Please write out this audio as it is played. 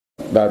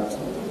that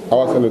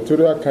our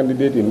senatorial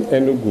candidate in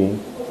Enugu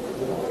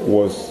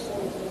was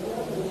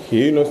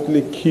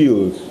heinously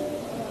killed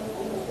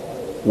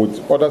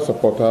with other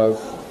supporters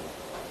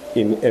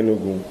in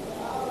Enugu.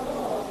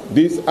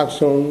 This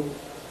action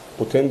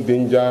portends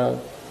danger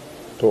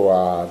to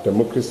our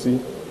democracy,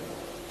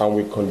 and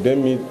we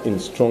condemn it in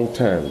strong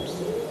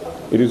terms.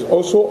 It is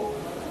also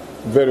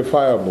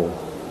verifiable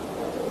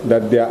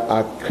that there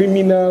are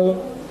criminal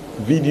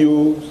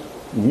videos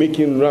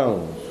making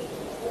rounds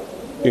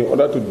in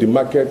order to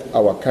demarcate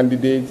our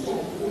candidates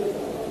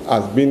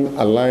as being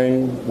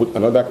aligned with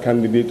another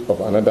candidate of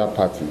another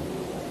party.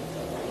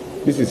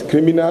 This is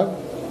criminal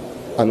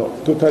and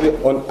totally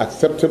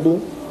unacceptable,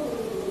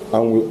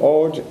 and we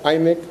urge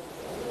INEC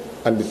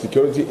and the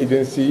security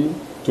agency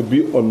to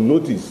be on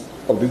notice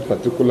of this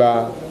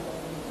particular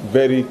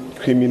very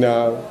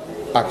criminal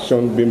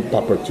action being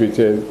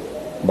perpetrated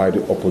by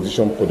the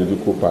opposition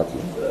political party.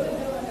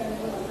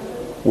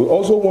 We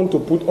also want to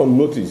put on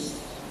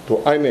notice to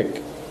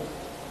INEC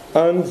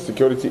and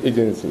security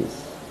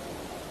agencies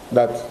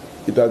that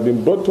it has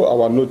been brought to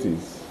our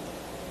notice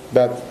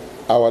that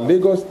our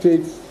Lagos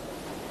State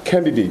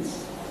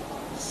candidates,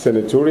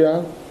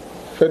 senatorial,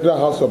 Federal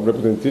House of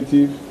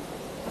Representatives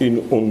in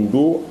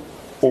Ondo,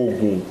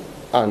 Ogun,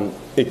 and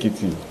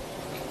Ekiti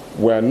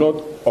were not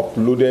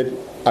uploaded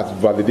as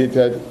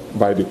validated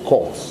by the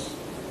courts.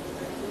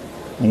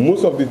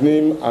 Most of the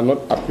names are not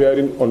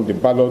appearing on the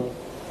ballot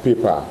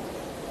paper,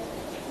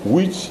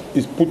 which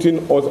is putting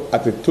us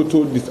at a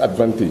total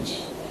disadvantage.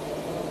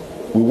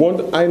 We want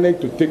INEC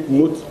to take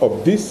note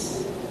of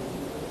this,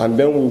 and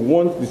then we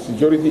want the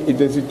security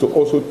agency to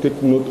also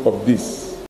take note of this.